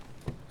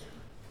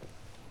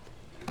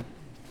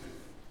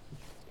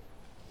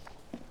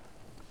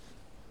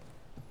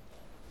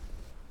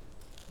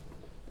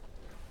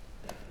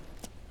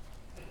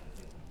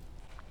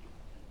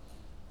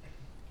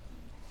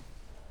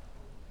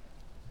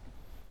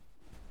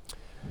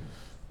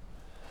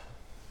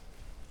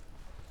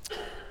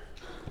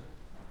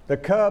The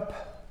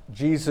cup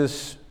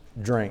Jesus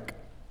drank.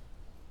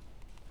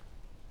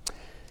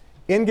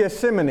 In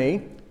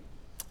Gethsemane,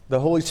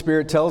 the Holy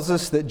Spirit tells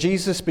us that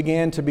Jesus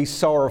began to be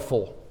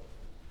sorrowful,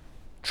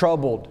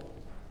 troubled,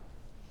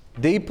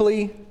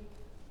 deeply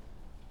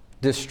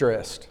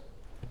distressed.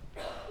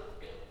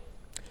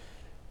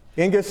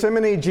 In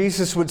Gethsemane,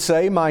 Jesus would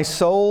say, "My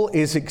soul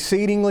is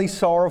exceedingly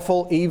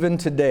sorrowful even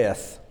to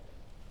death.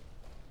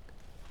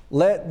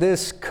 Let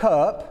this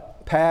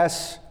cup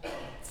pass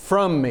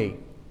from me,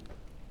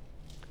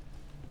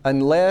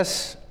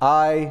 unless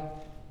I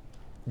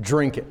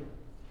drink it."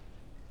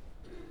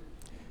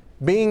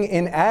 Being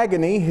in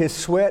agony, his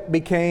sweat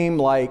became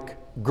like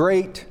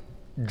great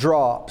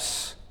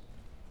drops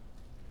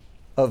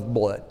of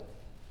blood.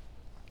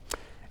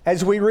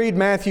 As we read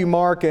Matthew,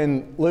 Mark,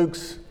 and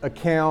Luke's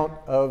account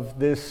of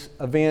this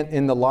event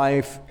in the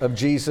life of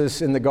Jesus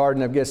in the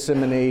Garden of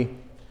Gethsemane,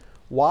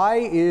 why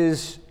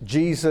is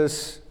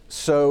Jesus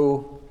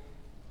so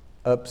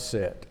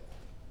upset?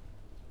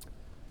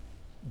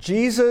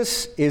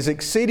 Jesus is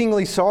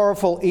exceedingly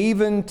sorrowful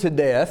even to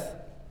death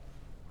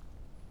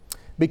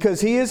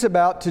because he is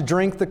about to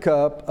drink the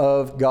cup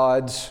of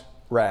God's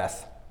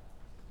wrath.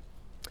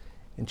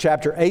 In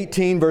chapter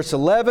 18, verse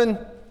 11,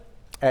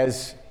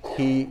 as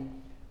he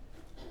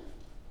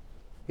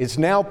is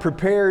now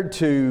prepared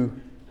to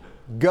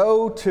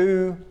go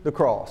to the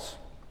cross,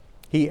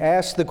 he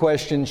asks the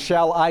question,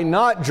 "Shall I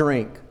not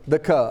drink the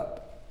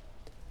cup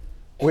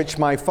which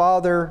my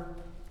Father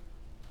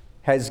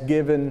has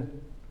given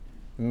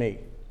me?"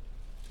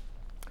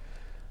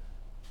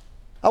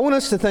 I want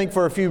us to think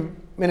for a few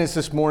minutes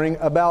this morning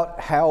about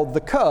how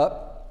the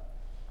cup,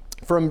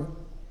 from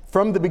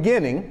the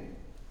beginning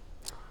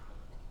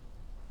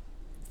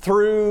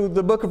through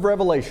the book of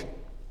Revelation,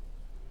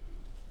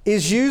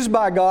 is used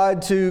by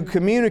God to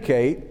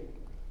communicate,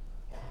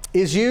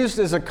 is used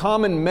as a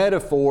common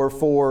metaphor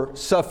for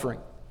suffering.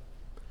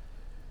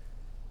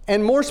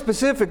 And more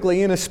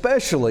specifically and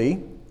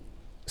especially,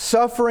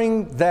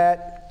 suffering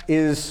that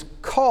is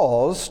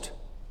caused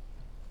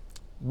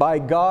by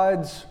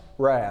God's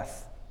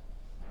wrath.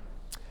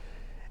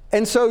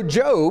 And so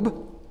Job,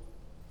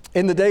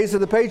 in the days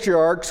of the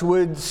patriarchs,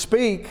 would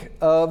speak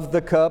of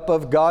the cup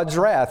of God's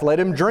wrath. Let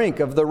him drink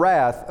of the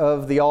wrath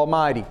of the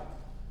Almighty.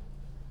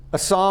 A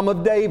psalm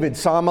of David,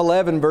 Psalm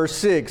 11, verse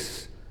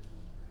 6.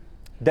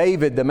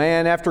 David, the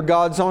man after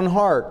God's own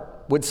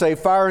heart, would say,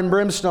 "Fire and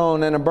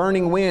brimstone and a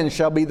burning wind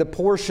shall be the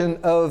portion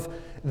of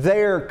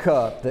their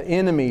cup," the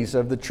enemies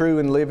of the true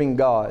and living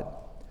God.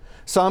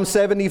 Psalm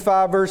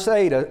 75, verse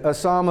 8, a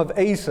psalm of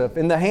Asaph.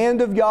 "In the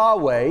hand of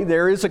Yahweh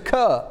there is a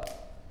cup,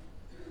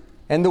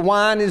 and the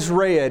wine is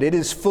red. It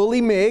is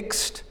fully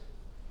mixed,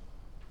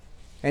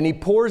 and He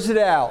pours it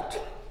out.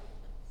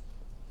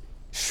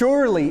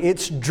 Surely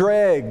its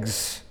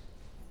dregs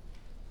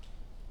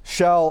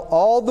shall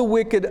all the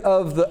wicked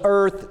of the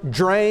earth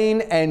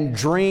drain and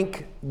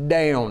drink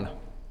down."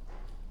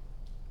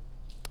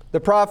 The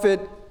prophet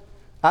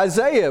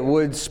Isaiah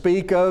would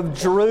speak of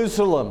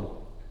Jerusalem,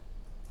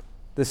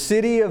 the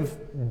city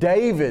of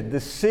David, the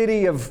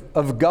city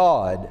of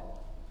God.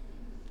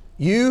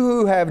 "You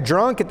who have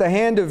drunk at the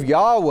hand of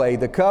Yahweh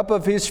the cup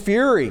of His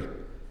fury,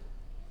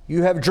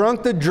 you have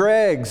drunk the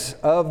dregs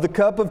of the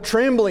cup of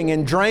trembling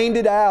and drained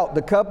it out,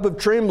 the cup of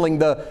trembling,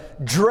 the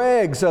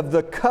dregs of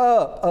the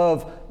cup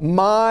of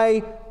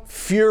my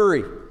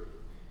fury."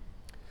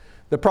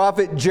 The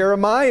prophet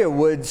Jeremiah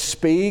would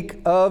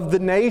speak of the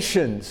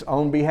nations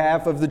on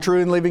behalf of the true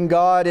and living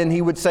God, and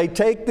he would say,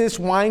 "Take this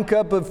wine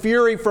cup of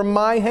fury from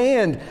my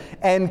hand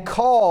and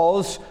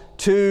cause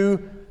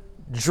to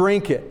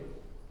drink it."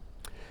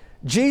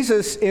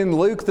 Jesus in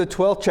Luke the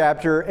 12th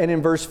chapter and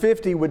in verse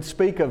 50 would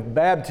speak of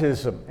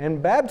baptism.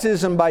 And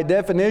baptism by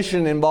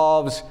definition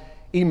involves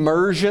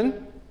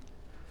immersion,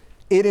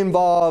 it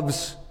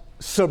involves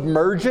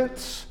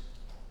submergence,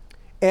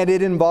 and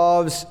it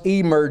involves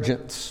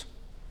emergence.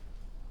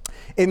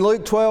 In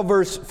Luke 12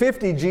 verse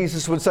 50,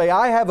 Jesus would say,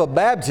 "I have a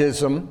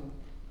baptism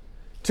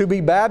to be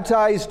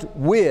baptized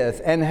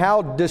with, and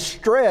how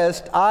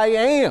distressed I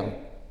am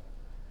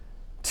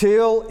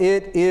till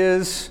it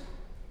is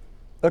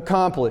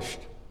accomplished."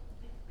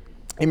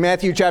 In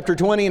Matthew chapter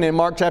 20 and in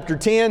Mark chapter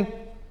 10,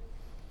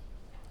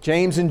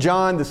 James and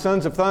John, the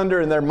sons of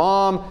thunder, and their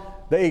mom,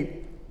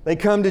 they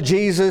come to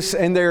Jesus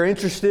and they're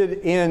interested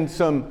in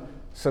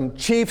some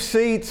chief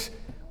seats.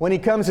 When He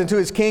comes into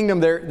His kingdom,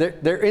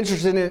 they're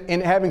interested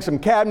in having some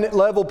cabinet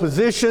level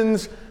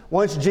positions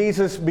once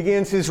Jesus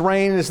begins His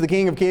reign as the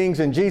King of Kings.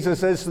 And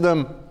Jesus says to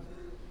them,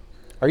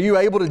 "Are you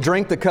able to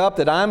drink the cup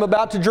that I'm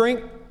about to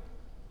drink?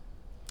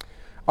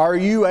 Are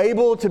you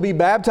able to be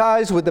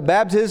baptized with the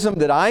baptism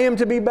that I am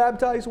to be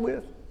baptized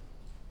with?"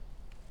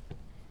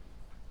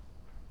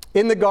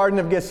 In the Garden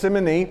of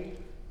Gethsemane,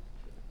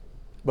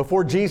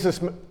 before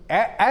Jesus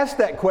asked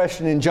that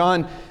question in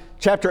John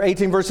chapter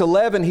 18, verse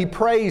 11, He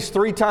prays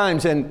 3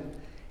 times, and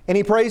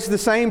He prays the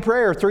same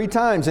prayer 3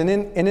 times. And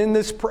in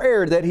this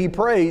prayer that He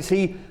prays,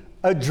 He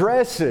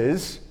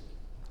addresses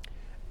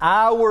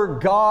our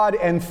God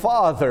and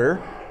Father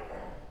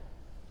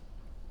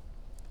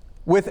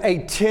with a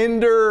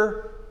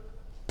tender,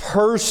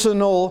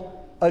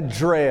 personal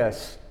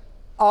address.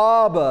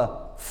 Abba,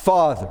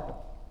 Father,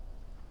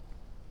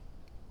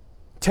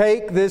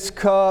 take this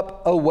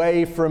cup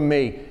away from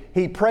me.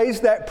 He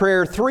prays that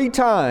prayer 3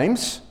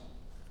 times,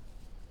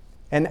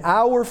 and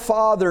our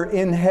Father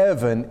in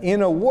heaven,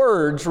 in a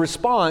word's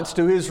response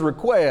to his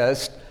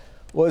request,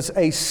 was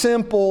a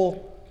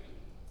simple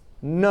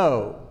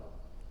no.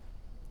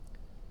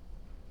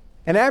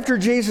 And after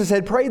Jesus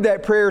had prayed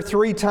that prayer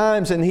 3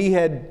 times and he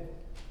had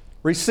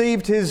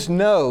received his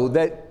no,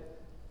 that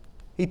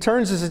he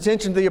turns his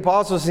attention to the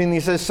apostles and he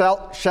says,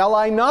 Shall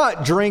I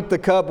not drink the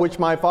cup which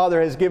my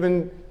Father has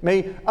given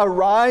me?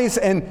 Arise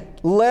and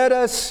let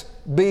us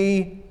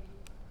be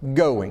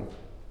going.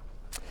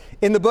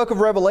 In the book of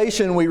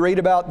Revelation, we read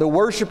about the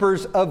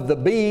worshipers of the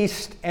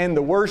beast and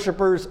the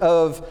worshipers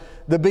of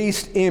the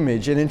beast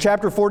image. And in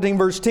chapter 14,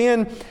 verse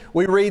 10,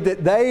 we read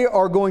that they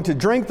are going to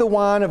drink the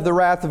wine of the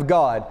wrath of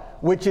God,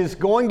 which is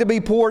going to be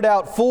poured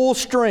out full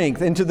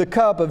strength into the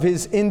cup of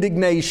his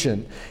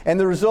indignation. And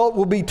the result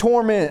will be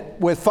torment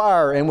with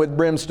fire and with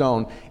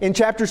brimstone. In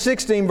chapter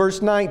 16,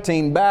 verse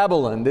 19,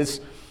 Babylon,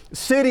 this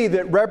city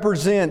that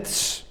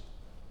represents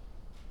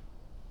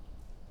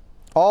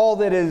all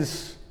that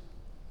is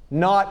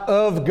not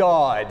of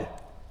God.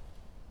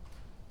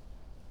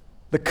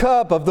 The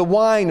cup of the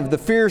wine of the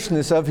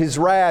fierceness of his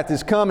wrath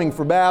is coming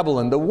for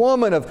Babylon. The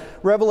woman of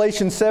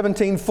Revelation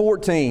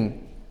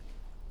 17:14.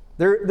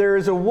 There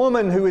is a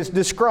woman who is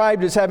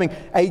described as having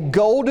a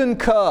golden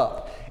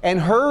cup, and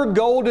her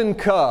golden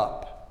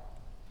cup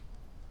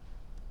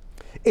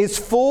is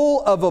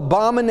full of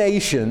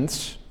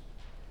abominations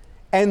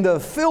and the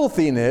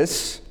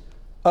filthiness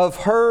of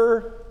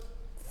her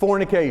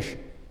fornication.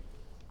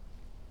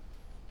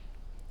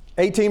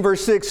 18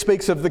 verse 6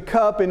 speaks of the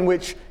cup in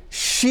which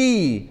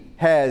she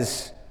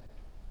has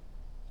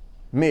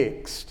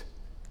mixed.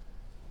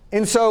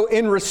 And so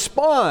in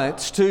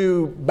response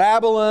to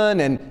Babylon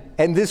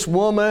and this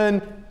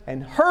woman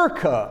and her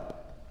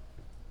cup,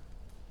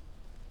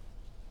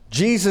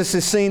 Jesus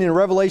is seen in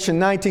Revelation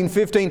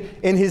 19:15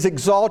 in his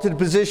exalted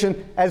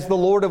position as the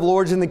Lord of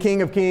Lords and the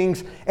King of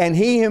Kings, and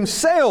he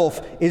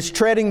himself is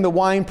treading the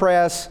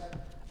winepress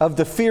of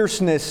the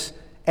fierceness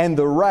and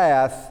the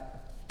wrath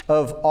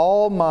of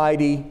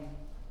Almighty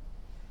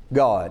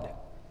God.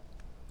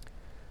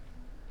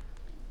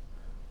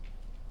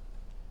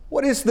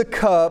 What is the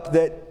cup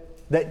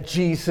that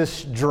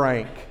Jesus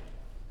drank?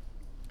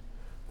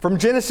 From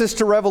Genesis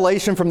to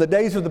Revelation, from the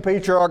days of the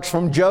patriarchs,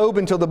 from Job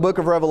until the book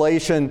of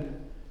Revelation,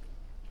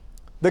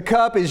 the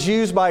cup is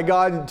used by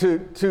God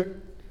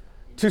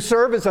to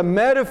serve as a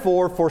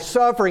metaphor for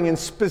suffering, and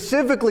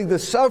specifically the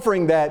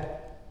suffering that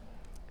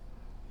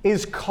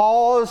is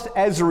caused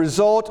as a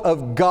result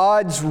of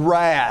God's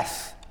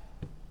wrath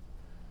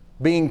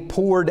being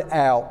poured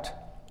out.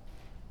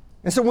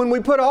 And so when we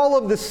put all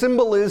of the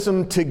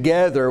symbolism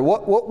together,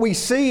 what we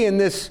see in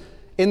this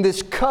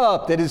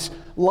cup that is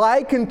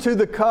likened to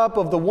the cup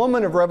of the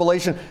woman of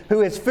Revelation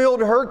who has filled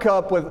her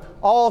cup with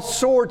all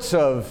sorts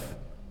of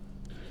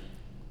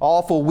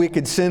awful,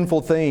 wicked,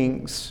 sinful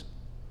things.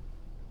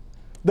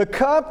 The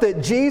cup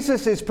that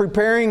Jesus is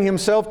preparing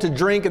himself to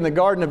drink in the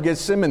Garden of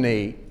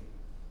Gethsemane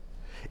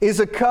is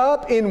a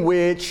cup in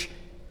which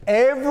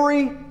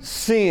every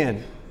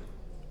sin,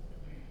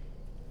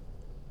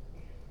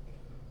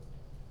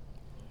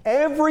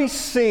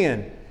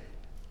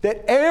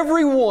 that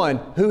everyone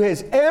who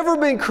has ever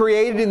been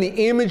created in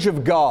the image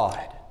of God,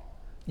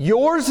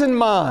 yours and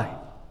mine,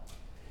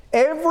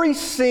 every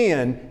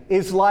sin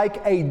is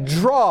like a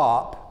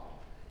drop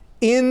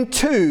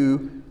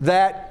into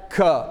that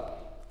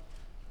cup.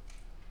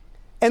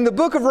 And the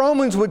book of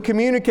Romans would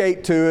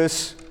communicate to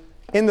us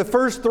in the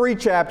first 3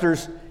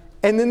 chapters,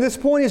 and then this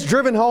point is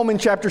driven home in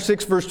chapter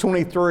 6, verse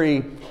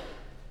 23,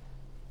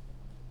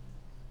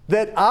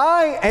 that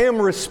I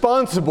am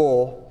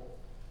responsible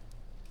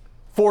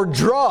for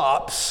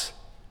drops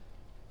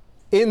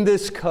in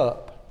this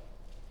cup.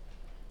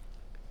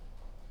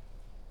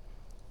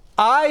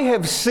 I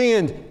have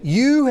sinned.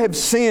 You have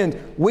sinned.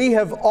 We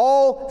have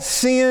all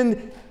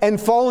sinned and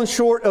fallen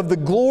short of the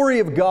glory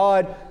of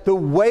God. The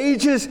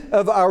wages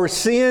of our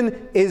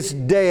sin is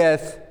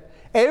death.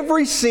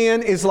 Every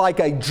sin is like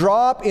a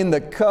drop in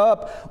the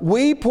cup.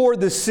 We pour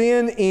the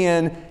sin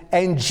in,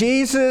 and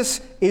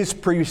Jesus is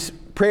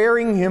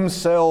preparing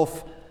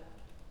himself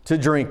to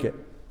drink it.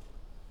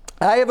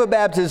 I have a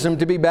baptism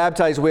to be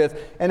baptized with,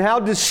 and how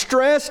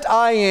distressed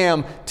I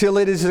am till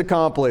it is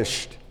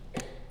accomplished.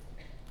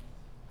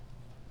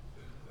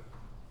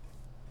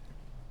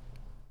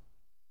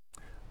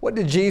 What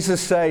did Jesus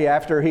say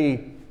after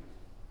he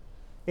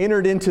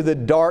entered into the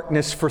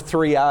darkness for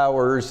 3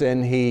 hours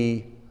and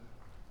he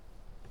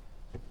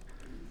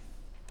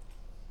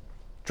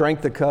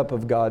drank the cup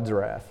of God's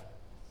wrath?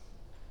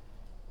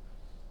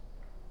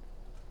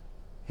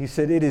 He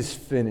said, "It is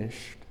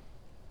finished."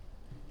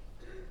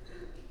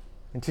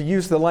 And to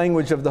use the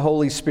language of the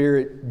Holy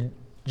Spirit,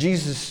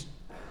 Jesus,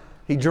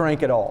 he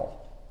drank it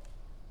all.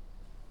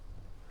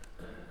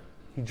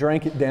 He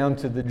drank it down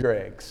to the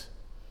dregs.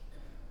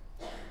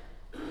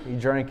 He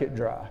drank it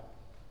dry.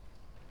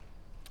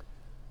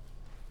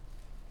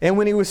 And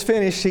when he was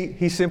finished,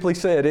 he simply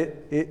said,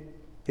 it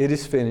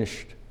is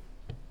finished.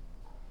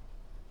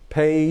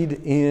 Paid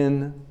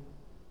in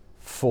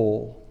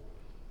full.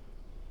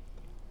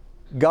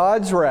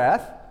 God's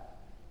wrath,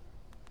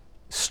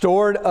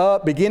 stored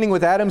up, beginning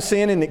with Adam's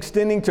sin and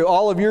extending to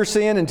all of your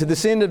sin and to the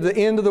sin of the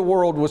end of the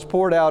world, was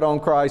poured out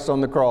on Christ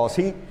on the cross.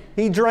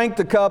 He drank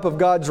the cup of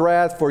God's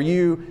wrath for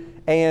you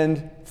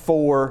and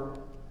for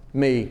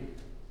me.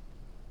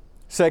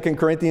 2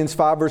 Corinthians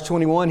 5 verse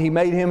 21, He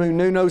made Him who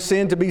knew no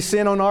sin to be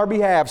sin on our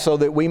behalf so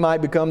that we might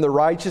become the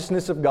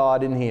righteousness of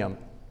God in Him.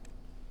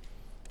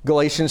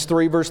 Galatians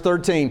 3 verse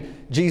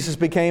 13, Jesus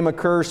became a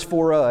curse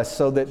for us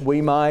so that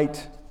we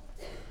might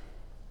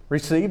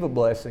receive a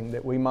blessing,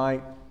 that we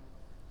might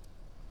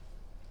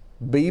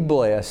be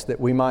blessed, that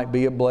we might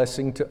be a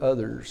blessing to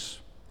others.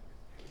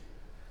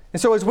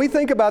 And so as we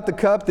think about the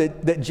cup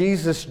that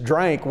Jesus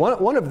drank,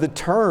 one of the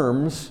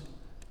terms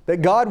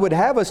that God would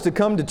have us to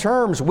come to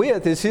terms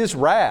with is His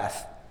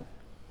wrath.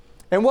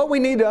 And what we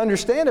need to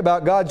understand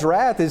about God's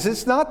wrath is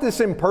it's not this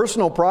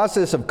impersonal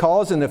process of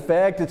cause and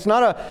effect. It's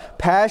not a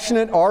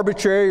passionate,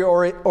 arbitrary,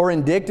 or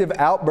indicative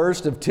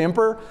outburst of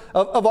temper.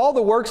 Of all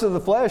the works of the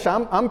flesh,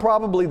 I'm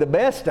probably the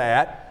best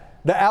at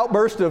the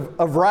outburst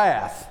of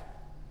wrath.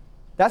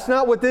 That's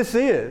not what this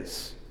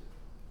is.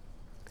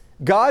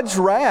 God's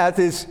wrath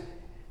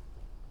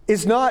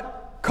is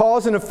not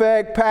cause and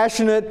effect,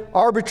 passionate,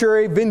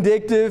 arbitrary,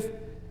 vindictive.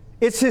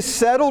 It's His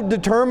settled,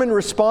 determined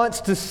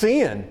response to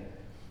sin.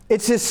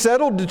 It's His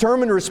settled,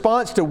 determined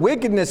response to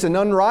wickedness and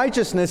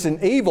unrighteousness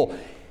and evil.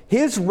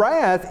 His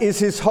wrath is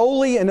His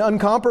holy and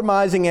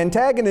uncompromising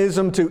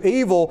antagonism to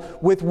evil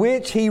with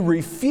which He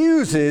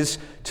refuses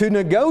to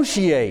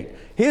negotiate.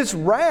 His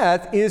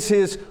wrath is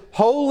His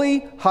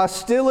holy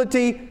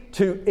hostility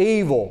to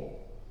evil.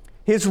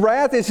 His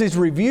wrath is His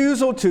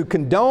refusal to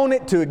condone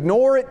it, to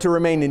ignore it, to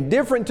remain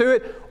indifferent to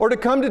it, or to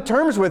come to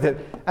terms with it.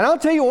 And I'll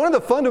tell you one of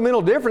the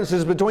fundamental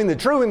differences between the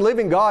true and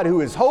living God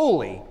who is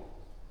holy,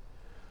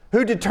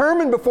 who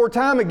determined before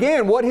time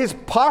again what His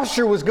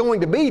posture was going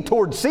to be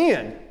toward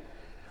sin.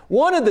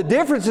 One of the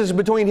differences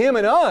between Him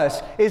and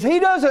us is He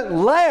doesn't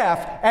laugh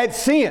at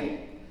sin.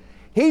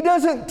 He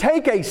doesn't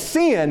take a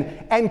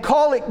sin and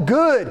call it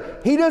good.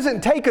 He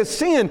doesn't take a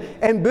sin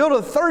and build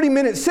a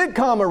 30-minute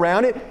sitcom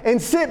around it and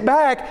sit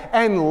back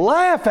and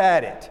laugh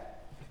at it.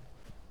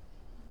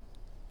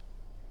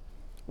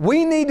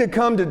 We need to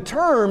come to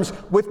terms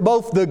with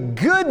both the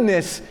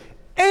goodness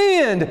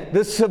and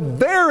the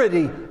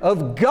severity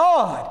of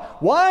God.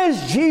 Why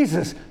is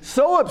Jesus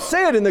so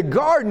upset in the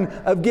Garden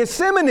of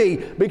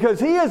Gethsemane? Because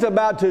He is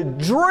about to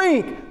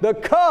drink the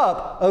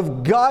cup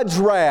of God's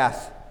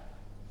wrath.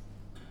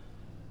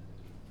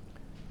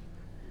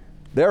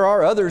 There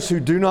are others who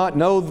do not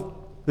know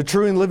the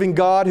true and living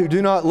God, who do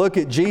not look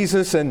at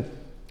Jesus, and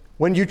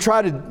when you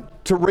try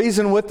to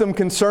reason with them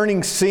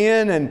concerning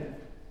sin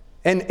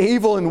and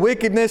evil and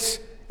wickedness,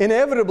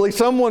 inevitably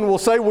someone will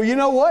say, well, you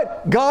know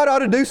what? God ought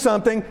to do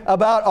something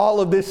about all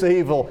of this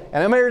evil.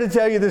 And I'm here to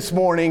tell you this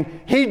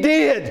morning, He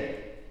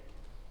did.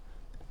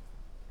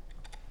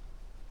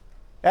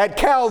 At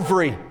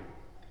Calvary.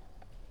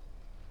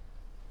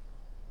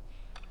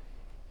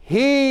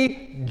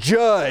 He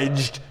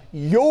judged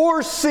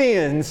your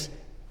sins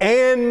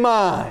and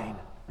mine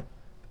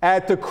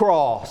at the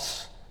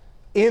cross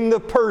in the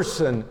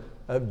person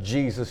of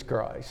Jesus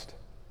Christ.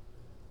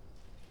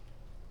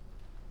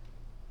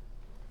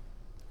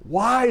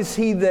 Why is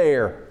He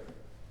there?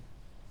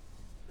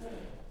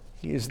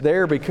 He is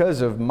there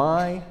because of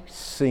my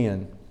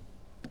sin.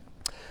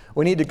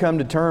 We need to come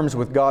to terms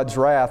with God's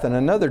wrath, and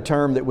another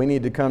term that we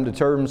need to come to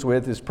terms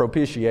with is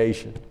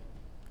propitiation.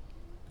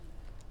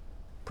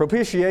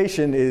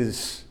 Propitiation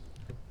is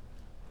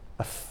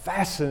a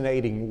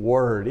fascinating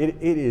word.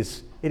 It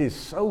is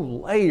so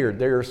layered.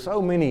 There are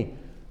so many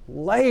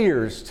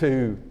layers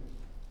to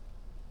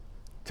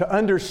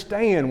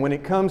understand when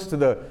it comes to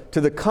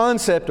the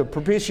concept of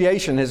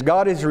propitiation as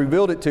God has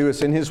revealed it to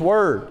us in His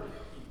Word.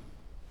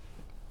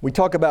 We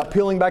talk about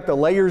peeling back the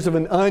layers of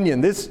an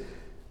onion. This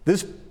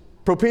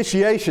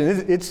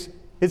propitiation,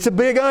 it's a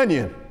big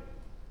onion.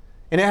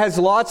 And it has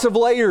lots of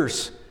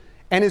layers.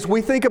 And as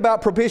we think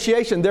about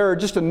propitiation, there are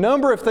just a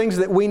number of things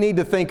that we need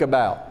to think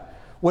about.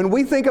 When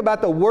we think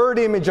about the word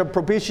image of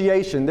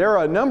propitiation, there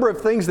are a number of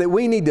things that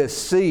we need to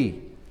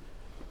see.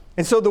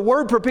 And so the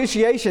word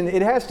propitiation,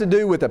 it has to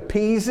do with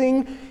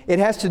appeasing, it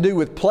has to do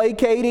with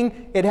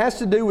placating, it has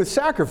to do with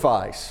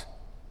sacrifice.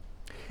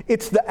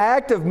 It's the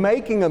act of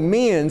making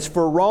amends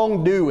for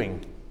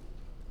wrongdoing,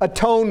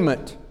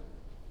 atonement,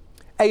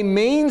 a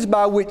means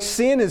by which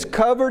sin is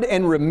covered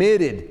and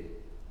remitted,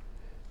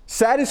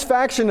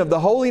 satisfaction of the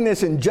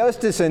holiness and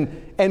justice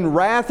and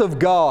wrath of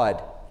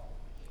God.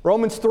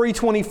 Romans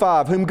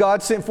 3:25, whom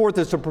God sent forth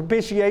as a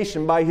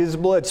propitiation by His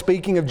blood,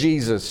 speaking of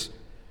Jesus.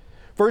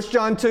 1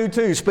 John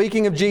 2:2,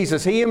 speaking of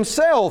Jesus, He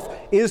Himself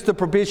is the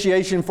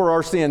propitiation for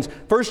our sins.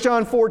 1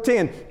 John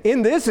 4:10,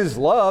 in this is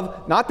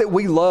love, not that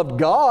we loved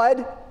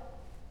God.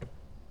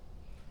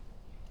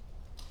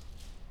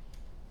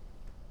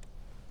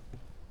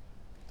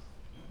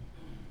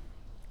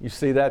 You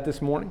see that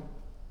this morning?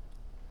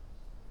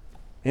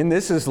 And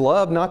this is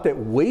love, not that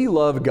we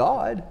love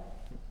God,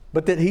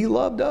 but that He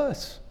loved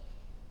us.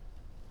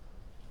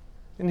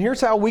 And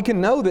here's how we can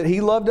know that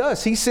He loved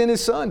us. He sent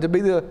His Son to be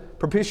the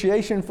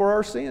propitiation for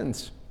our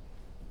sins.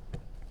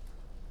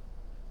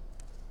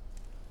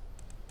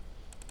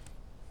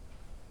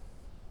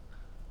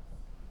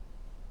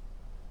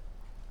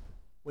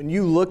 When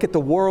you look at the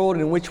world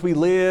in which we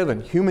live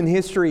and human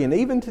history, and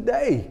even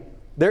today,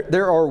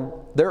 there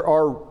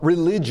are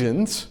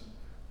religions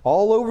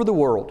all over the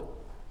world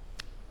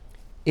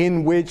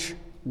in which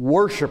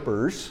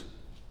worshipers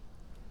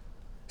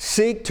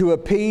seek to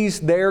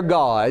appease their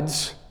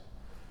gods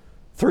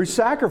through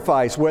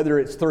sacrifice, whether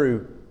it's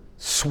through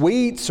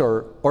sweets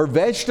or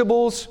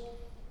vegetables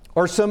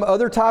or some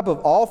other type of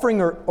offering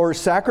or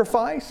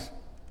sacrifice.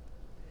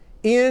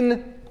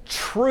 In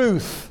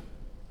truth,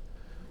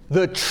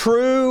 the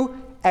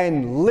true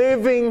and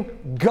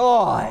living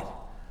God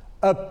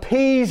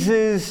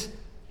appeases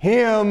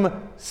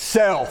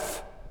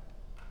Himself,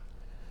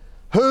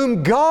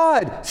 whom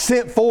God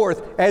sent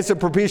forth as a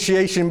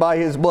propitiation by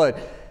His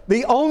blood.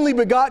 The only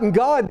begotten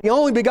God, the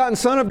only begotten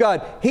Son of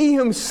God, He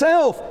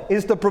Himself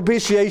is the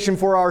propitiation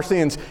for our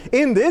sins.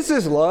 In this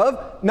is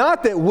love,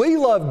 not that we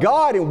love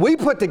God and we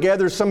put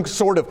together some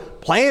sort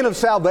of plan of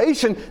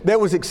salvation that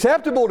was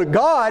acceptable to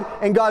God,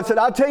 and God said,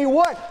 I'll tell you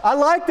what, I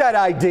like that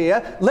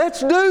idea,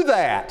 let's do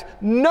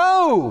that.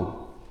 No!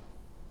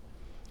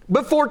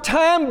 Before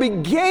time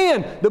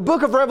began, the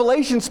book of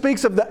Revelation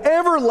speaks of the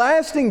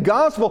everlasting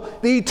gospel,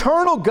 the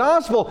eternal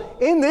gospel.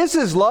 In this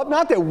is love,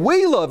 not that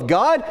we love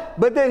God,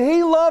 but that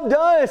He loved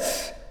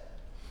us.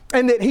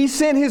 And that He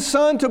sent His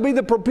Son to be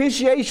the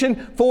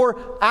propitiation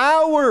for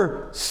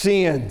our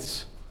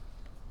sins.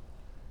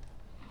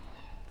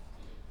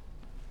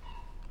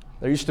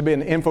 There used to be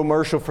an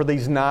infomercial for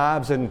these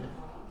knives, and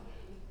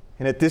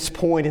at this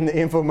point in the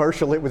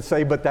infomercial it would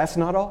say, but that's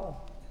not all.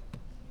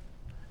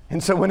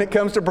 And so when it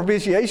comes to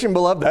propitiation,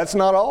 beloved, that's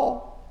not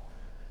all.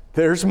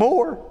 There's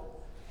more.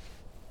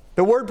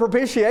 The word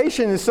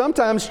propitiation is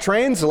sometimes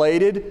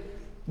translated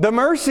the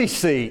mercy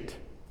seat.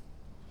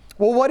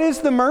 Well, what is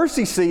the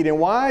mercy seat, and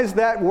why is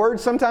that word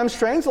sometimes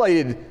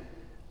translated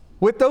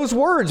with those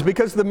words?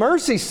 Because the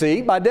mercy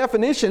seat, by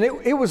definition,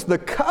 it was the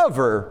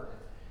cover.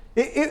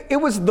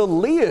 It was the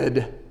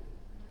lid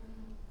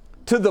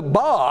to the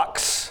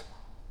box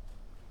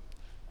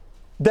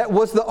that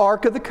was the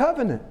Ark of the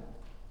Covenant.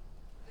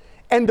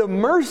 And the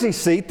mercy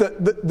seat,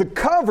 the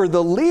cover,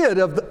 the lid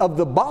of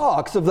the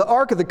box of the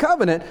Ark of the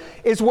Covenant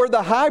is where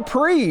the high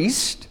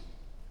priest,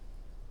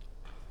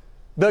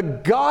 the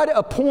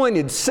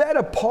God-appointed, set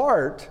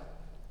apart,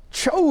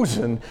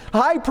 chosen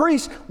high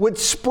priest, would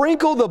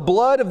sprinkle the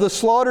blood of the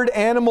slaughtered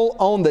animal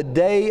on the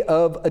Day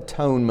of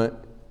Atonement.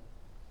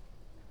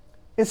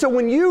 And so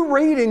when you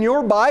read in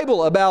your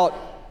Bible about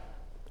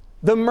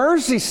the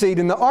mercy seat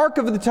and the Ark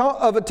of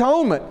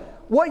Atonement,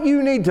 what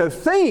you need to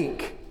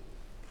think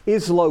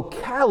is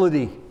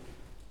locality.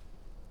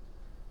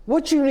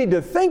 What you need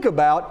to think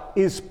about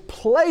is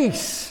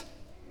place.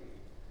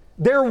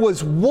 There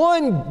was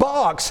one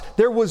box,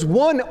 there was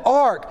one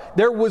ark,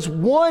 there was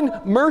one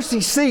mercy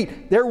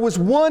seat, there was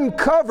one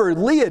cover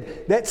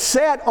lid that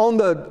sat on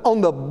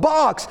the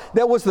box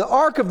that was the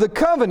Ark of the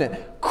Covenant.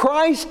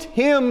 Christ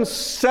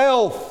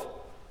Himself.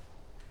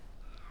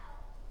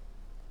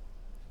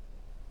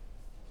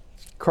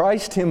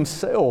 Christ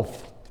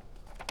Himself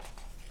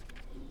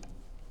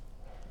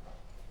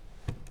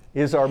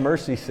is our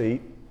mercy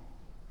seat.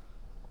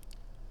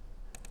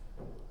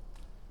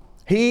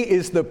 He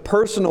is the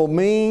personal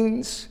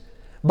means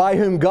by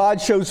whom God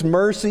shows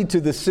mercy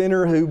to the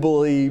sinner who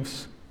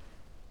believes.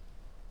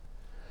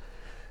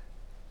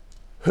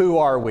 Who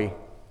are we?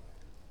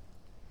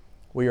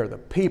 We are the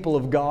people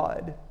of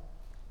God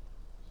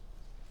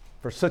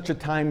for such a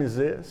time as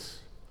this,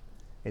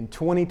 in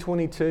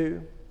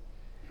 2022.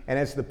 And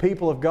as the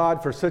people of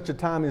God for such a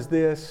time as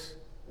this,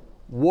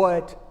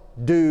 what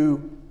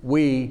do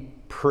we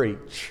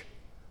preach?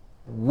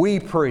 We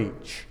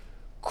preach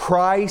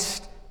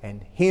Christ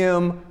and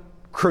Him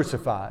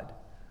crucified.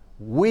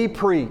 We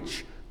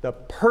preach the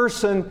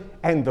person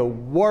and the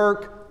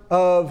work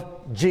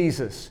of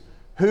Jesus.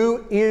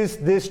 Who is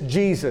this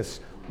Jesus?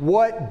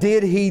 What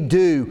did He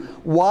do?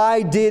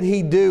 Why did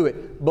He do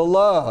it?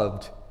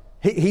 Beloved,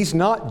 He's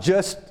not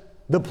just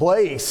the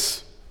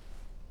place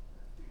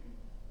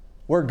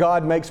where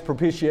God makes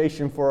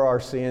propitiation for our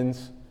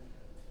sins.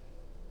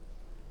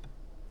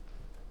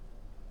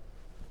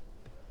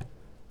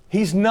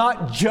 He's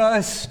not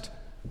just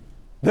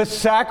the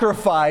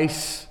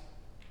sacrifice.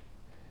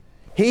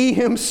 He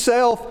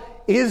Himself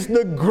is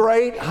the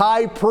great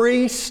high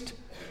priest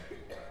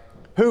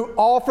who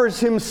offers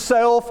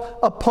Himself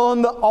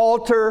upon the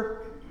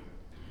altar.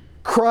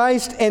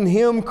 Christ and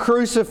Him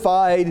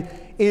crucified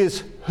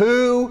is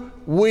who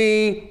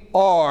we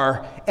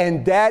are.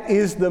 And that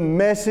is the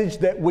message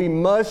that we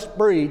must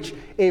preach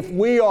if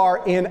we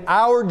are in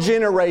our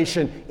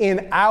generation,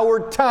 in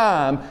our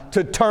time,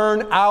 to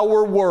turn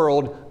our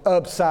world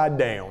upside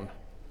down.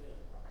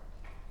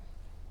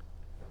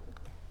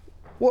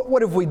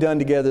 What have we done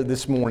together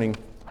this morning?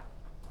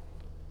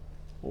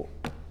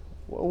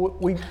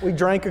 We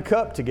drank a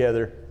cup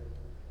together.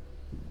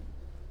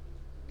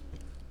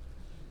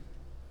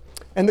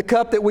 And the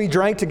cup that we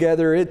drank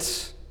together,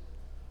 it's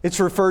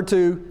referred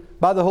to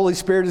by the Holy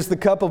Spirit as the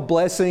cup of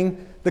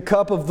blessing, the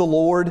cup of the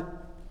Lord.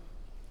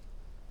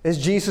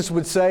 As Jesus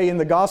would say in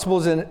the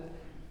Gospels, and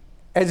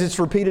as it's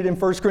repeated in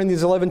 1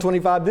 Corinthians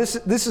 11:25,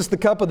 this is the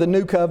cup of the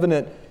new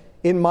covenant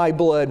in my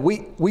blood.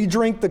 We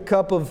drink the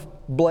cup of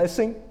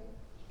blessing.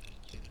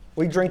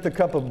 We drink the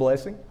cup of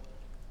blessing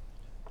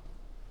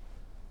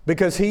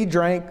because He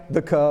drank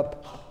the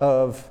cup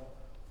of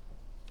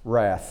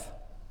wrath.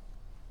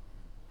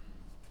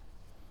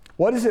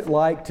 What is it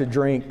like to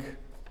drink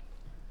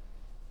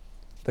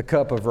the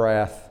cup of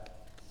wrath?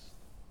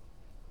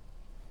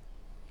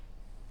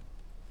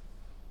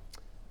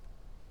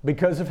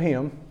 Because of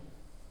Him,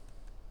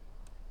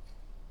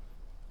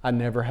 I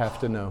never have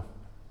to know.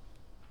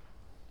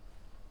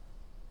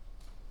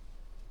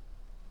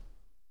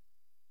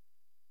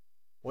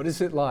 What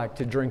is it like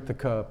to drink the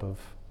cup of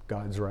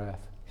God's wrath?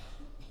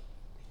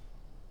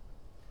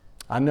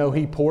 I know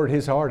He poured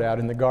His heart out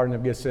in the Garden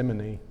of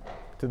Gethsemane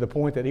to the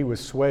point that He was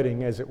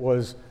sweating as it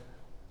was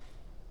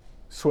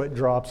sweat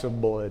drops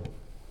of blood.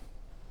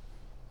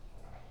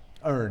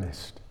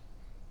 Earnest,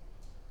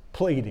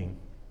 pleading,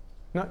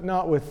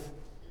 not with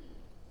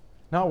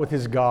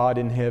His God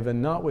in heaven,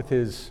 not with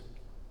His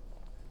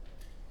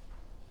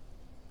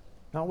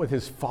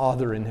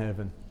Father in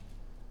heaven.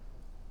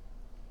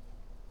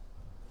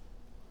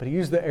 But He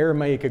used the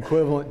Aramaic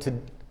equivalent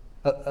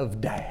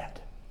of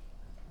Dad.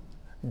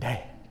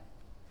 Dad.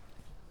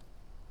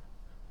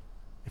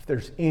 If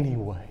there's any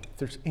way, if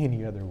there's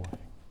any other way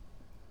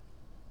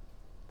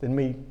than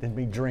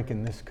me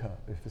drinking this cup,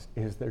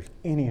 if there's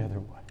any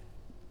other way,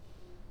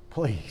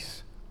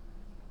 please.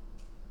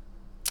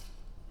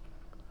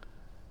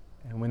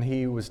 And when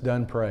He was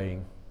done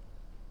praying,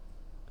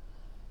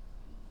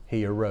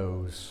 He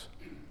arose.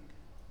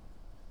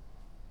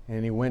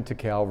 And He went to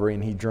Calvary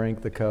and He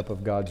drank the cup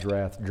of God's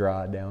wrath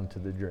dry down to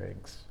the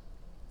dregs.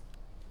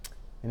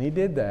 And He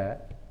did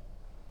that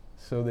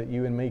so that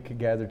you and me could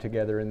gather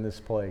together in this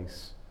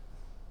place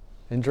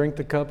and drink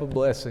the cup of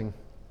blessing,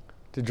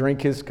 to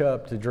drink His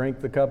cup, to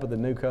drink the cup of the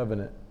new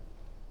covenant.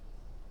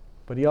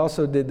 But He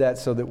also did that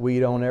so that we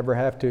don't ever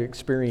have to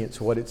experience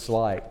what it's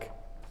like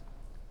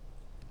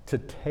to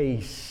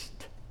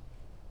taste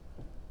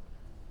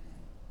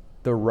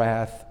the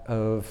wrath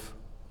of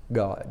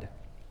God.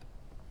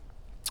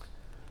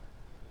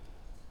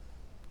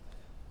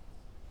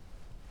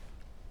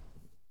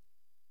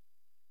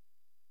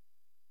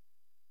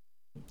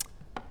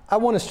 I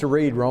want us to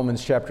read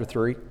Romans chapter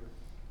 3,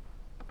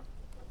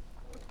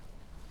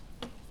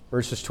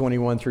 verses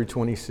 21 through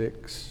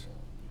 26.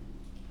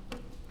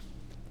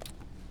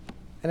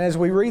 And as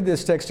we read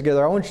this text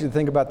together, I want you to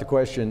think about the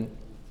question,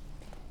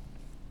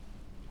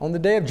 on the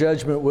day of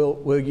judgment,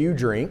 will you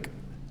drink?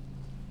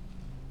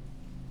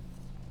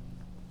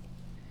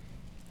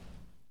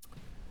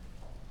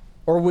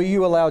 Or will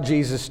you allow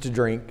Jesus to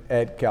drink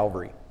at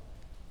Calvary?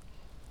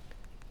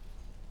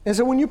 And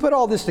so when you put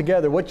all this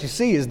together, what you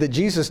see is that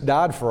Jesus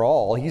died for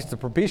all. He's the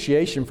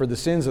propitiation for the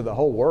sins of the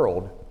whole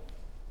world.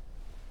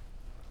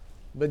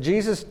 But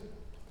Jesus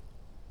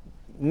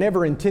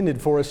never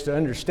intended for us to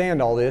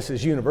understand all this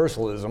as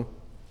universalism.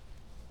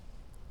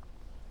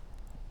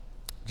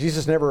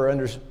 Jesus never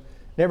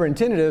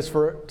intended us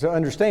to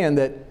understand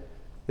that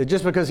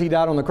just because He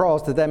died on the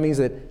cross, that means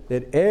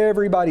that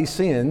everybody's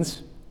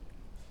sins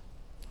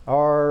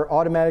are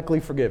automatically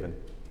forgiven.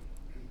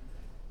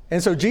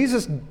 And so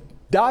Jesus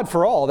died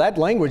for all. That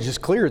language is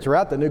clear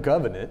throughout the New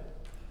Covenant.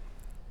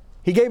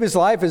 He gave His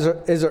life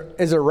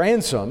as a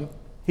ransom.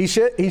 He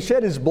shed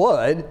His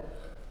blood,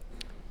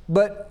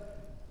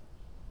 but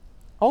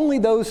only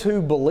those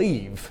who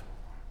believe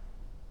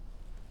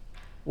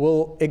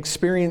will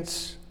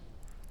experience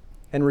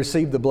and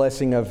receive the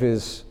blessing of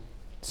His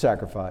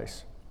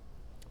sacrifice.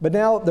 But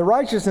now the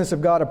righteousness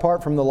of God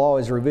apart from the law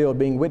is revealed,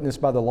 being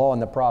witnessed by the law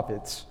and the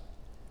prophets.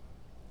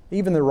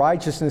 Even the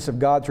righteousness of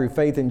God through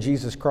faith in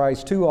Jesus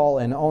Christ to all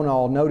and on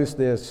all, notice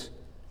this,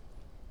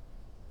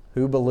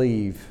 who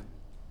believe.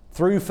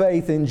 Through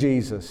faith in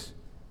Jesus,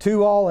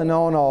 to all and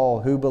on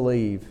all who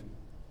believe.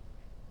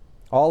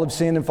 All have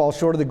sinned and fall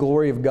short of the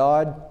glory of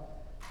God,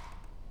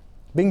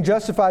 being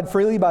justified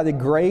freely by the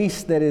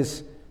grace that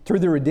is through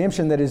the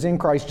redemption that is in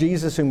Christ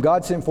Jesus, whom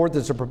God sent forth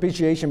as a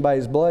propitiation by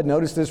His blood.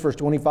 Notice this, verse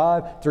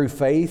 25, through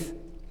faith.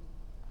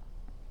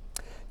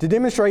 To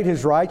demonstrate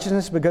His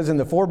righteousness, because in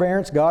the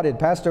forbearance God had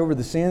passed over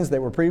the sins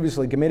that were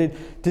previously committed,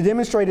 to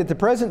demonstrate at the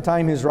present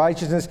time His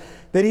righteousness,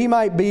 that He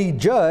might be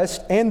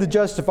just and the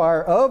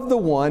justifier of the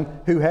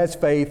one who has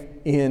faith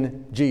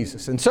in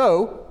Jesus. And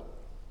so,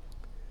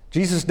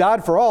 Jesus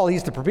died for all.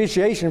 He's the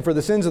propitiation for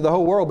the sins of the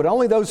whole world, but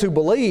only those who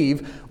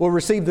believe will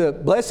receive the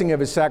blessing of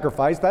His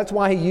sacrifice. That's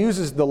why He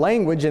uses the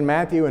language in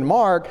Matthew and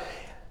Mark,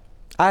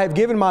 I have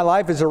given my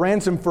life as a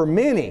ransom for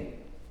many.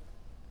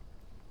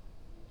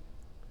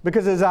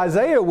 Because as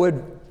Isaiah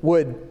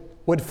would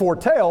would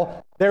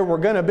foretell, there were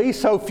going to be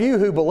so few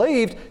who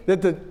believed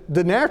that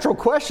the natural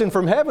question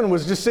from heaven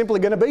was just simply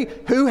going to be,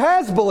 who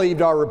has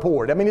believed our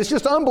report? I mean, it's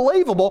just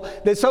unbelievable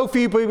that so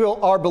few people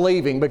are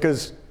believing,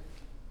 because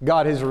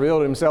God has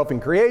revealed Himself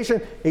in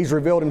creation, He's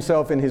revealed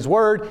Himself in His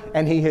Word,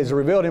 and He has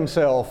revealed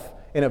Himself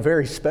in a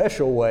very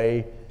special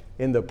way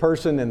in the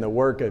person and the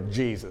work of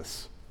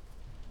Jesus.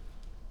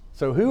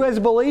 So who has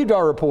believed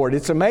our report?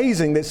 It's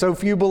amazing that so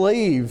few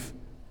believe.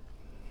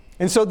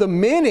 And so the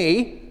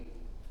many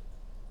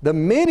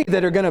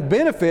that are going to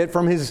benefit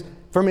from His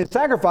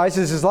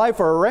sacrifices, His life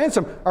for a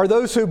ransom, are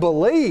those who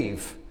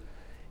believe.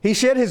 He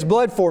shed His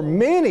blood for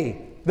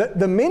many.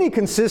 The many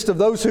consist of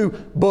those who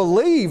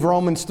believe,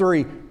 Romans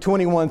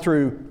 3:21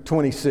 through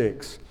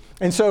 26.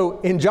 And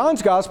so in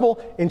John's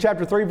Gospel, in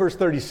chapter 3, verse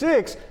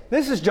 36,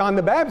 this is John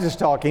the Baptist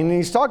talking, and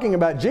he's talking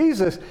about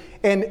Jesus.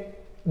 And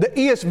the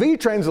ESV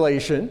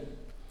translation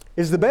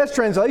is the best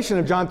translation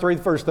of John 3,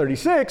 verse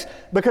 36,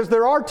 because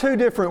there are two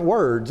different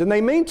words, and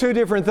they mean two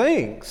different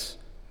things.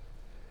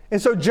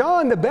 And so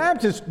John the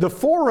Baptist, the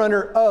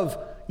forerunner of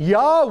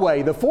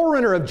Yahweh, the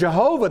forerunner of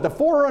Jehovah, the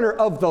forerunner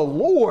of the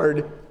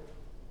Lord,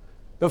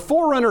 the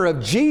forerunner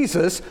of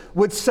Jesus,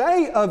 would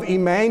say of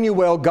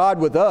Emmanuel, God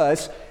with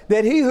us,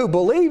 that he who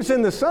believes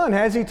in the Son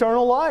has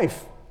eternal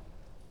life.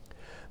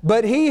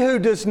 But he who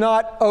does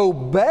not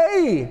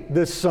obey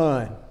the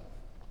Son,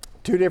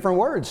 two different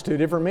words, two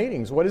different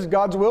meanings. What is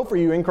God's will for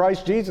you in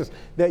Christ Jesus?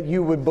 That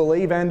you would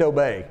believe and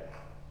obey.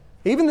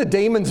 Even the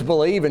demons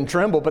believe and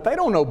tremble, but they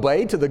don't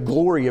obey to the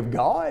glory of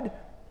God.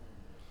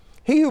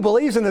 He who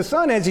believes in the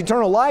Son has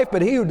eternal life,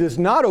 but he who does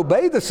not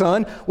obey the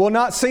Son will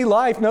not see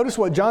life. Notice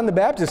what John the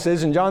Baptist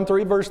says in John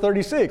 3, verse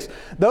 36.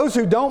 Those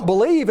who don't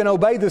believe and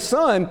obey the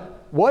Son,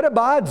 what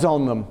abides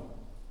on them?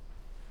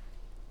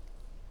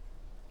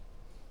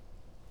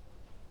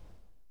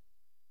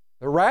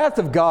 The wrath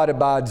of God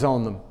abides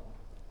on them.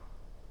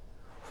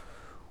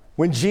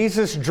 When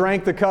Jesus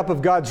drank the cup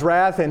of God's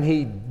wrath and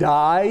He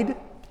died,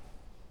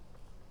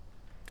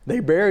 they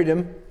buried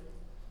Him.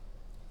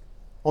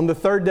 On the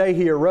third day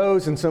He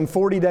arose, and some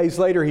 40 days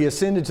later He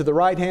ascended to the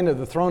right hand of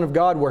the throne of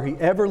God, where He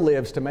ever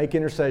lives to make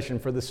intercession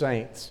for the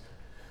saints.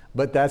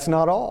 But that's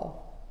not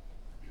all.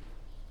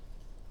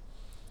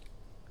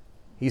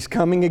 He's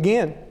coming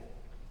again.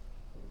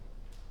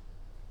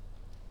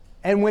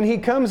 And when He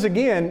comes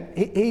again,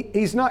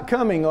 He's not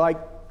coming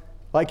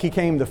like He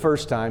came the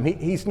first time.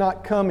 He's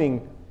not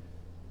coming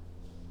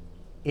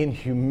in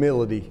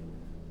humility.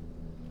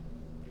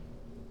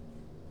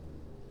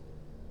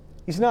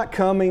 He's not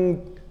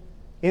coming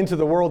into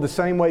the world the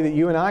same way that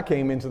you and I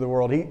came into the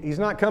world. He's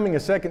not coming a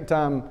second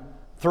time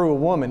through a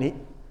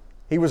woman.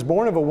 He was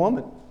born of a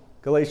woman,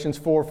 Galatians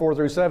 4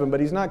 through 7, but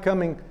He's not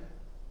coming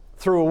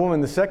through a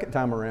woman the second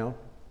time around.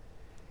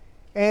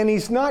 And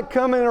He's not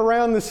coming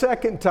around the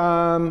second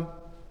time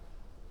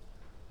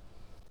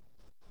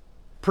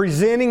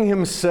presenting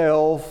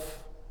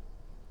Himself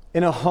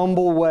in a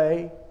humble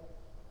way.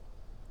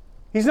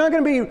 He's not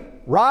going to be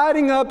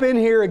riding up in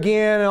here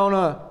again on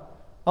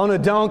a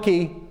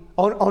donkey,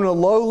 on a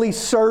lowly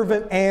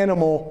servant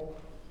animal.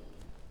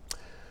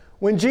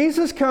 When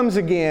Jesus comes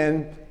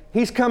again,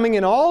 He's coming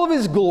in all of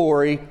His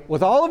glory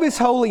with all of His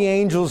holy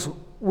angels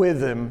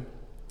with Him.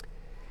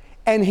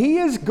 And He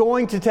is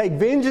going to take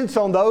vengeance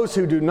on those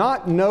who do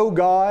not know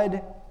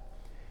God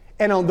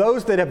and on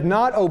those that have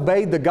not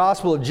obeyed the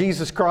gospel of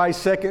Jesus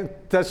Christ, 2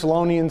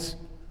 Thessalonians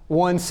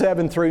 1,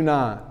 7 through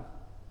 9.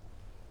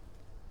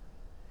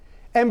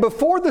 And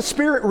before the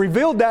Spirit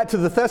revealed that to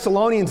the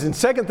Thessalonians in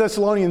 2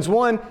 Thessalonians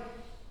 1,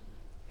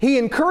 He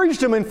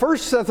encouraged them in 1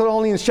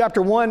 Thessalonians chapter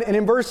 1, and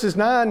in verses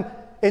 9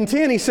 and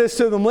 10 He says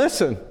to them,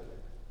 listen,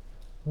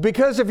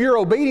 because of your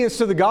obedience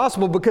to the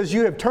gospel, because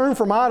you have turned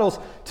from idols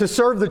to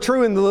serve the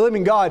true and the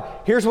living God,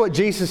 here's what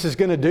Jesus is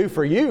going to do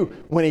for you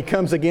when He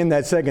comes again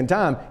that second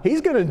time. He's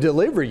going to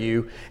deliver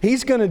you.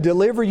 He's going to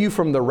deliver you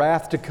from the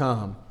wrath to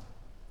come.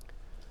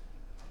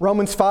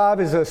 Romans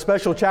 5 is a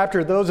special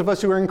chapter, those of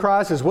us who are in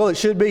Christ, as well it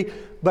should be.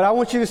 But I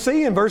want you to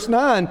see in verse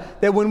 9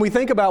 that when we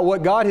think about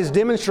what God has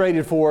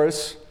demonstrated for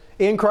us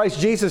in Christ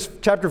Jesus,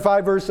 chapter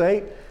 5, verse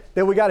 8,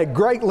 that we got a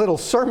great little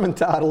sermon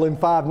title in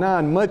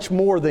 5:9, much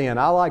more than.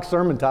 I like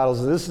sermon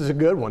titles, this is a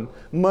good one.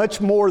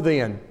 Much more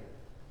than.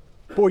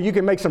 Boy, you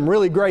can make some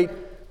really great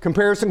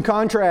comparison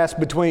contrast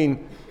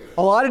between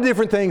a lot of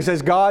different things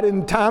as God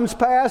in times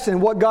past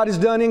and what God has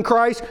done in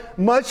Christ.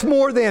 Much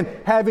more than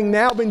having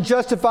now been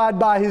justified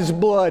by His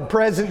blood,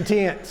 present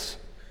tense.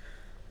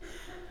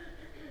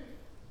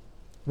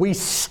 We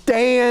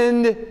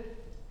stand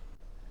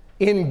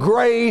in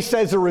grace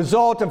as a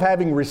result of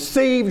having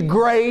received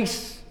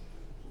grace.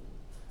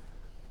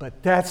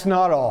 But that's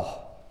not all.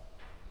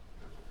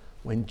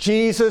 When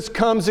Jesus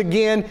comes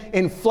again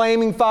in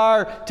flaming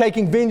fire,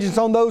 taking vengeance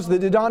on those that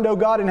did not know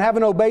God and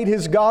haven't obeyed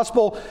His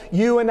gospel,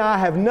 you and I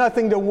have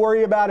nothing to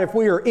worry about if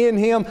we are in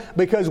Him,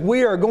 because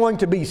we are going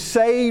to be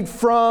saved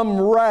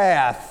from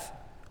wrath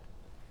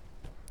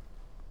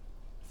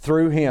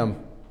through Him.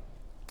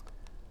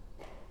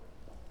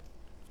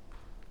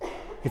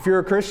 If you're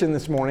a Christian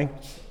this morning,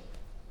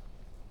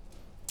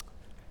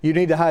 You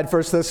need to hide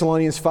 1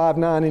 Thessalonians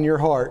 5:9 in your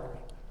heart.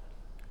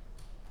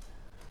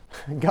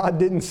 God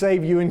didn't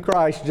save you in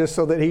Christ just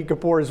so that He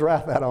could pour His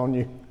wrath out on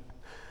you.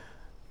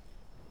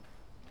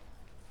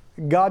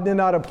 God did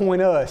not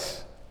appoint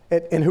us.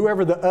 And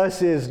whoever the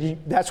us is,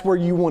 that's where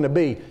you want to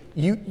be.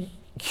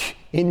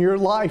 In your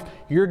life,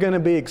 you're going to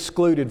be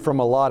excluded from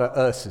a lot of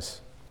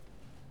us's.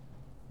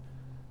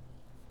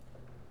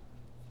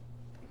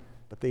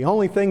 But the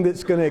only thing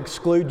that's going to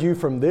exclude you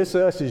from this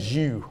us is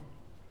you.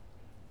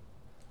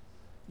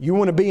 You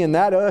want to be in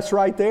that us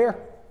right there?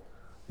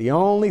 The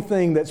only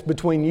thing that's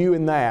between you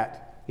and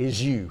that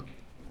is you.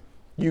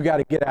 You got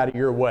to get out of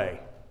your way.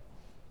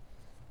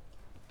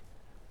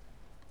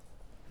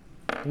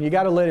 And you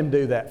got to let Him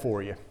do that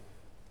for you.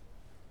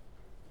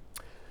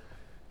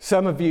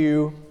 Some of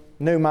you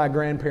knew my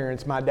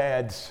grandparents, my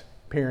dad's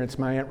parents,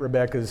 my Aunt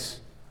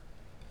Rebecca's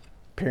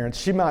parents.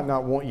 She might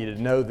not want you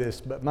to know this,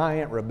 but my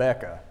Aunt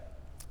Rebecca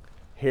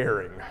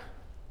Herring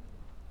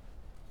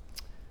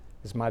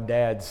is my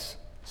dad's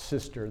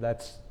sister.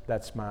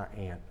 That's my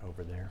aunt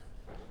over there.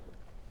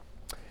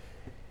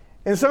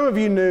 And some of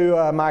you knew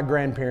my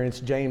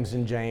grandparents, James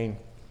and Jane.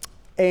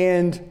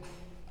 And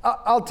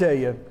I'll tell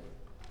you,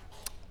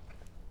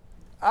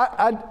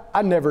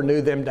 I never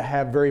knew them to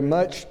have very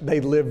much. They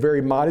lived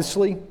very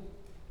modestly.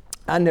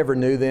 I never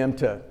knew them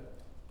to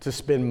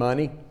spend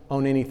money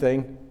on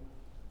anything.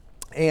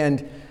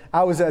 And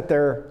I was at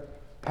their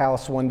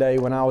house one day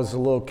when I was a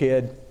little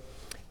kid,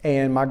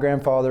 and my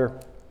grandfather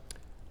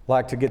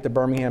liked to get the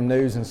Birmingham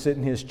News and sit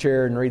in his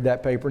chair and read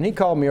that paper. And he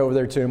called me over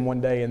there to him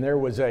one day, and there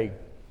was a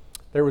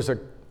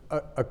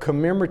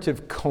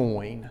commemorative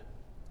coin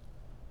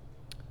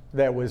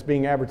that was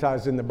being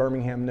advertised in the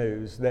Birmingham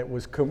News that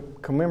was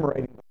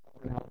commemorating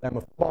the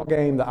Alabama football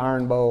game, the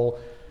Iron Bowl.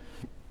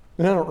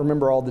 And I don't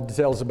remember all the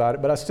details about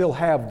it, but I still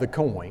have the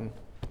coin.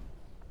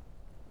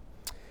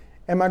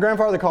 And my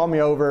grandfather called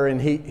me over,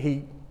 and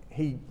he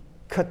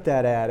cut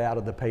that ad out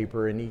of the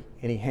paper, and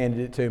he handed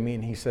it to me,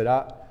 and he said,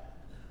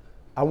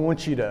 I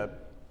want you to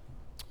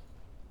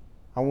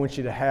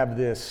have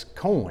this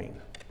coin.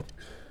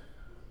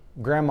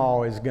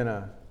 Grandma is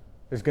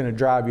gonna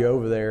drive you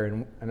over there,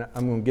 and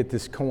I'm gonna get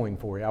this coin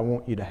for you. I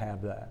want you to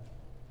have that.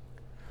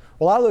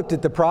 Well, I looked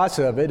at the price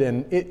of it,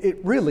 and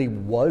it really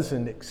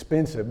wasn't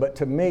expensive, but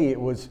to me it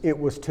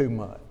was too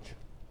much.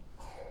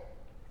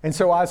 And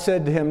so I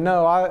said to him,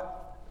 "No, I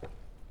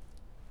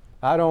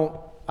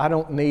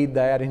don't need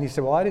that." And he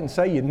said, "Well, I didn't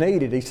say you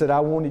need it." He said, "I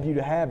wanted you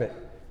to have it."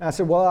 And I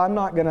said, "Well, I'm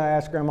not going to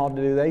ask Grandma to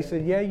do that." He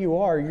said, "Yeah, you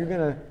are.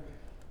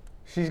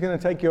 She's going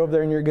to take you over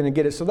there and you're going to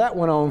get it." So that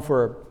went on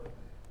for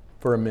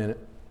a minute.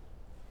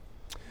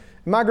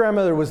 My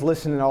grandmother was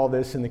listening to all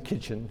this in the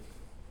kitchen.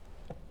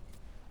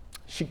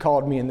 She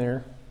called me in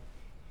there,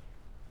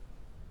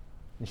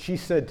 and she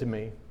said to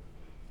me,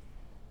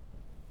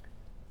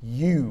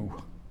 You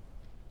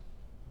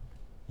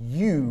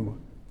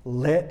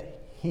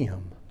let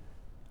Him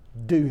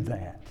do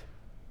that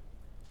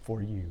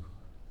for you.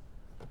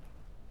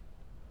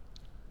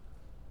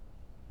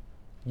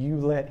 You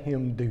let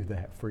Him do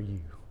that for you.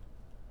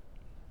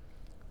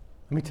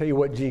 Let me tell you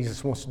what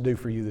Jesus wants to do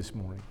for you this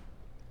morning.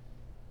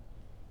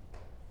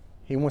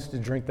 He wants to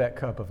drink that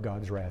cup of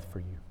God's wrath for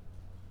you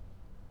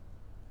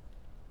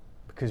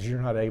because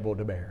you're not able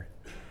to bear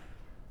it.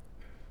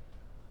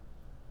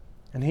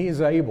 And He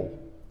is able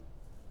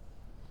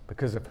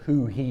because of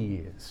who He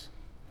is.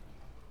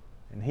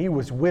 And He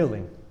was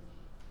willing,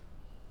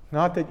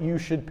 not that you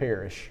should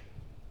perish,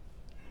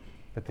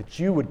 but that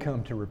you would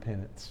come to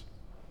repentance.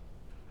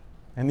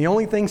 And the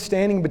only thing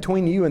standing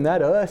between you and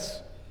that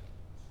us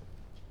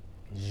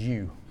is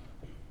you.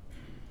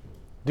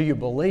 Do you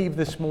believe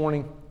this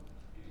morning?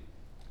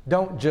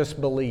 Don't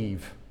just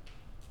believe.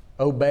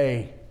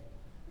 Obey.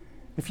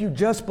 If you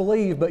just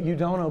believe but you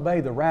don't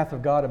obey, the wrath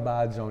of God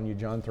abides on you,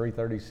 John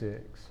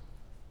 3:36.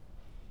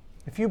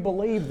 If you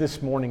believe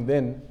this morning,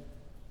 then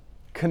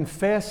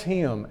confess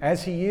Him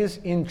as He is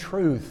in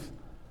truth.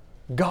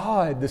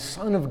 God, the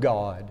Son of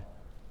God,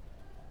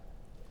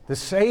 the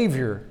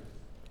Savior,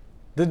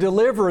 the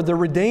Deliverer, the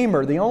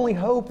Redeemer. The only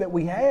hope that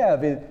we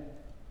have is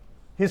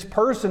His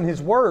person,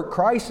 His work,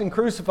 Christ and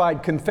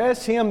crucified.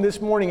 Confess Him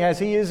this morning as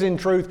He is in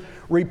truth.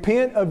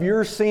 Repent of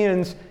your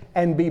sins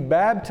and be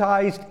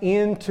baptized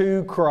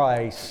into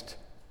Christ,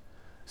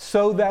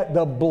 so that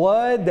the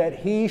blood that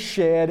He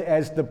shed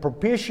as the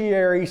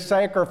propitiatory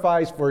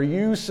sacrifice for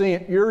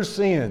your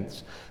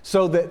sins,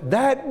 so that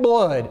that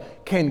blood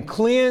can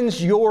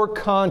cleanse your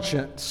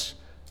conscience,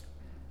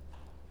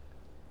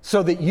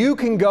 so that you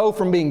can go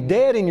from being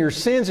dead in your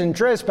sins and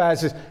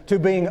trespasses to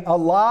being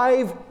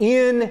alive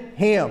in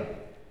Him.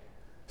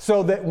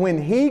 So that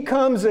when He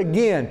comes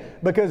again,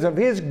 because of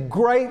His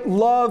great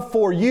love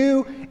for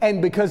you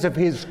and because of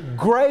His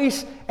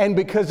grace and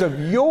because of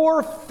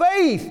your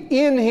faith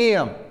in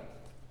Him,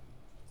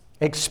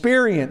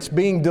 experience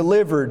being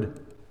delivered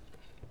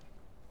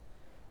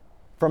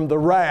from the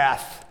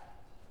wrath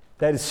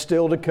that is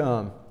still to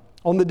come.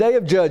 On the day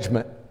of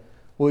judgment,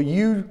 will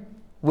you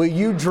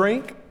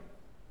drink,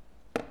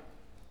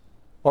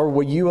 or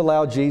will you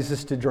allow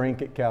Jesus to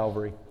drink at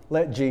Calvary?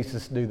 let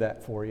Jesus do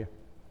that for you.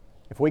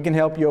 If we can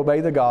help you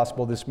obey the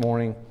gospel this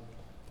morning,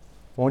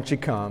 won't you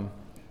come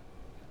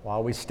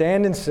while we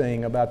stand and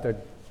sing about the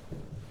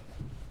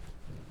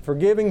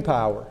forgiving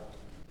power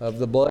of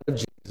the blood of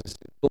Jesus.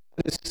 The blood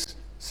is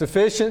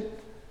sufficient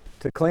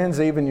to cleanse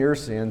even your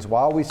sins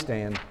while we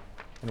stand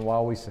and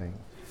while we sing.